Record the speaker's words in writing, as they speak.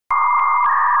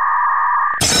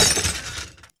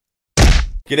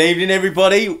Good evening,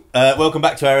 everybody. Welcome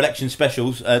back to our election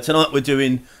specials. Tonight we're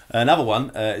doing another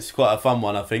one. It's quite a fun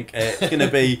one, I think. It's going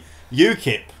to be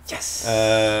UKIP. Yes.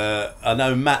 I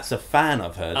know Matt's a fan,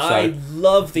 I've heard. I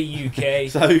love the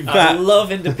UK. So I Matt... love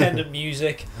independent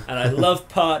music, and I love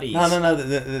parties. No.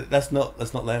 That's not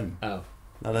them. Oh.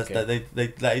 No, that's Okay.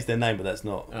 that is their name, but that's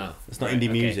not. Oh, it's not right, indie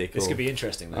okay. music. This or... could be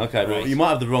interesting. Then. Okay, well, right. you might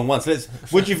have the wrong one. So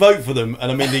would you vote for them?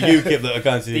 And I mean the UKIP that are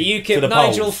going to the UKIP, to the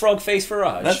Nigel polls. Frogface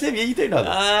Farrage. That's it. Yeah, you do know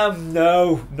that.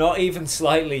 No, not even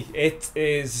slightly. It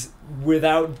is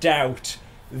without doubt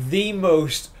the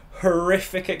most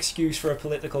horrific excuse for a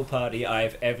political party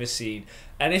I've ever seen.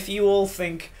 And if you all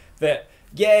think that,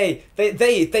 yay,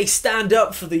 they stand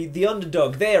up for the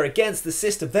underdog, they're against the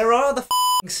system. There are the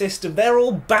f***ing system. They're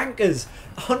all bankers.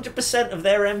 100% of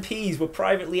their MPs were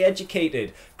privately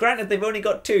educated. Granted, they've only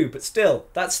got 2, but still,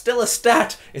 that's still a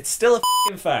stat. It's still a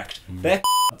f***ing fact. They're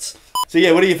c***s. So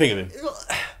yeah, what do you think of him?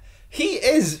 He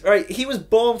is, right, he was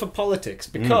born for politics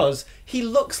because he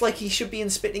looks like he should be in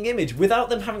spitting image without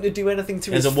them having to do anything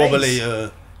to his face. There's a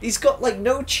wobbly... He's got, like,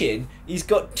 no chin. He's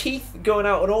got teeth going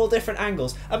out on all different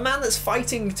angles. A man that's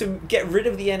fighting to get rid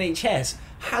of the NHS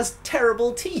has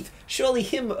terrible teeth. Surely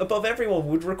him, above everyone,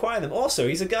 would require them. Also,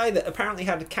 he's a guy that apparently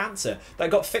had cancer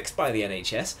that got fixed by the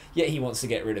NHS, yet he wants to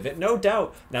get rid of it. No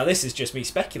doubt. Now, this is just me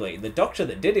speculating. The doctor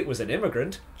that did it was an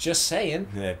immigrant. Just saying.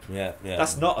 Yeah.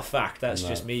 That's not a fact. That's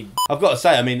just me. I've got to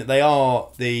say, I mean, they are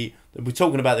the... We're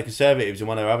talking about the Conservatives in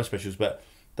one of our other specials, but...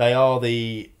 They are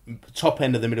the top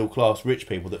end of the middle class rich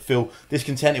people that feel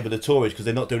discontented with the Tories because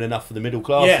they're not doing enough for the middle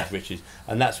class riches,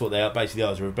 and that's what they are basically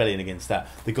are, is a rebellion against that.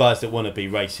 The guys that want to be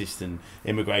racist and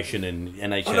immigration and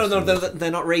NHS. Oh no,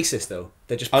 they're not racist though.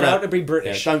 They're just proud to be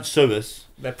British. Yeah, don't sue us.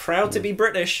 They're proud to be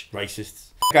British.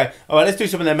 Racists. Okay, all right. Let's do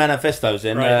some of their manifestos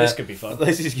then. Right, this could be fun.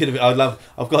 This is gonna be. I've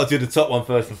got to do the top one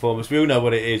first and foremost. We all know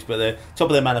what it is, but the top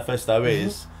of their manifesto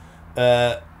is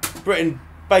Britain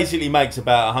basically makes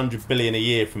about 100 billion a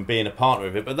year from being a partner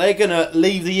of it, but they're going to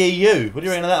leave the EU. What do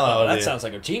you reckon of that idea? That sounds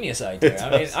like a genius idea.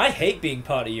 I mean, I hate being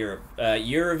part of Europe.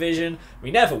 Eurovision, we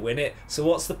never win it, so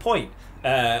what's the point?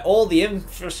 All the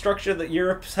infrastructure that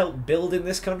Europe's helped build in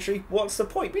this country, what's the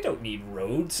point? We don't need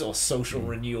roads or social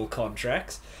renewal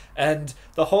contracts. And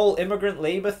the whole immigrant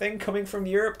labour thing coming from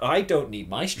Europe, I don't need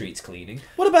my streets cleaning.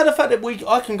 What about the fact that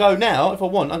I can go now if I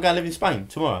want? I'm going to live in Spain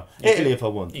tomorrow. Italy if I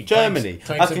want. Germany.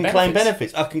 I can claim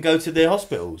benefits. I can go to their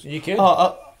hospitals. You can.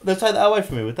 They'll take that away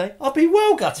from me, would they? I'd be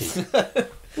well gutted.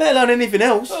 Let alone anything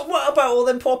else. Well, what about all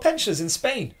them poor pensioners in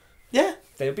Spain? Yeah.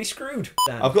 They'll be screwed.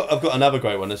 Dan. I've got another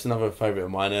great one. That's another favourite of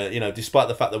mine. Despite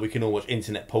the fact that we can all watch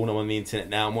internet porn on the internet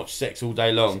now and watch sex all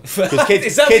day long. Is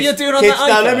that what you're doing on that iPad?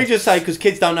 No, let me just say, because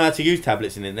kids don't know how to use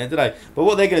tablets in the internet, do they? But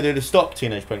what they're going to do to stop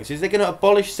teenage pregnancies, they're going to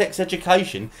abolish sex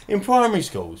education in primary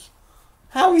schools.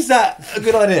 How is that a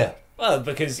good idea? Well,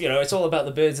 because, it's all about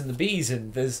the birds and the bees,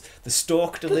 and there's the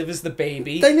stork delivers the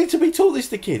baby. They need to be taught this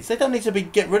to kids. They don't need to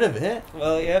get rid of it.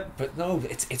 Well, yeah, but no,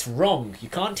 it's wrong. You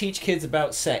can't teach kids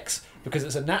about sex because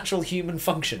it's a natural human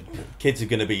function. Kids are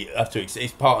going to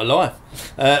it's part of life.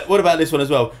 What about this one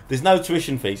as well? There's no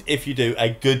tuition fees if you do a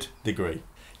good degree.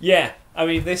 Yeah, I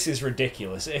mean, this is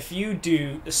ridiculous. If you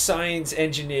do science,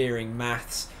 engineering,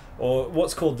 maths, or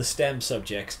what's called the STEM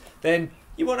subjects, then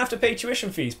you won't have to pay tuition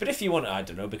fees. But if you want to, I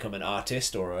don't know, become an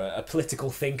artist or a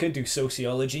political thinker, do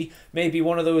sociology, maybe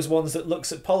one of those ones that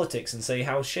looks at politics and say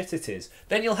how shit it is,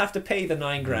 then you'll have to pay the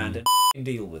 $9,000 and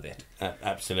deal with it.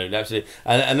 Absolutely.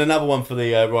 And another one for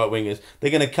the right-wingers, they're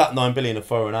going to cut $9 billion of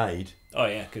foreign aid. Oh,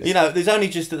 yeah. There's only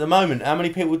just at the moment, how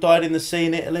many people died in the sea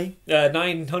in Italy?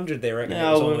 900, they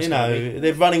reckon.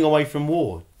 They're running away from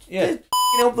war. Yeah.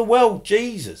 Help the world,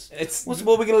 Jesus. What,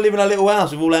 we're going to live in our little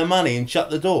house with all our money and shut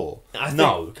the door?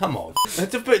 No, come on.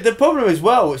 The problem as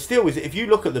well, still, is if you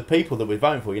look at the people that we're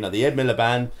voting for, the Ed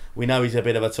Miliband, we know he's a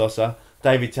bit of a tosser.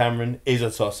 David Cameron is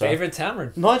a tosser. David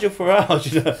Cameron. Nigel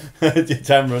Farrage,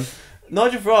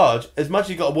 Nigel Farrage, as much as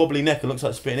he's got a wobbly neck and looks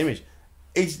like a spitting image,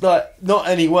 he's like not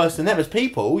any worse than them. As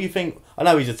people, you think, I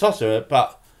know he's a tosser,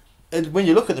 but when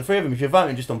you look at the three of them, if you're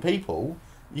voting just on people,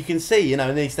 you can see, and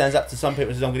then he stands up to some people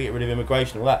and says, I'm going to get rid of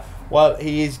immigration and all that. Well,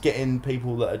 he is getting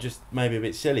people that are just maybe a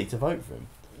bit silly to vote for him.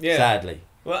 Yeah. Sadly.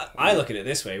 Well, I look at it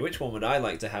this way. Which one would I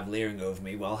like to have leering over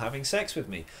me while having sex with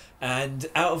me? And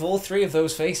out of all 3 of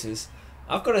those faces,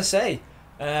 I've got to say,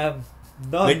 none.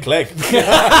 Nick Clegg.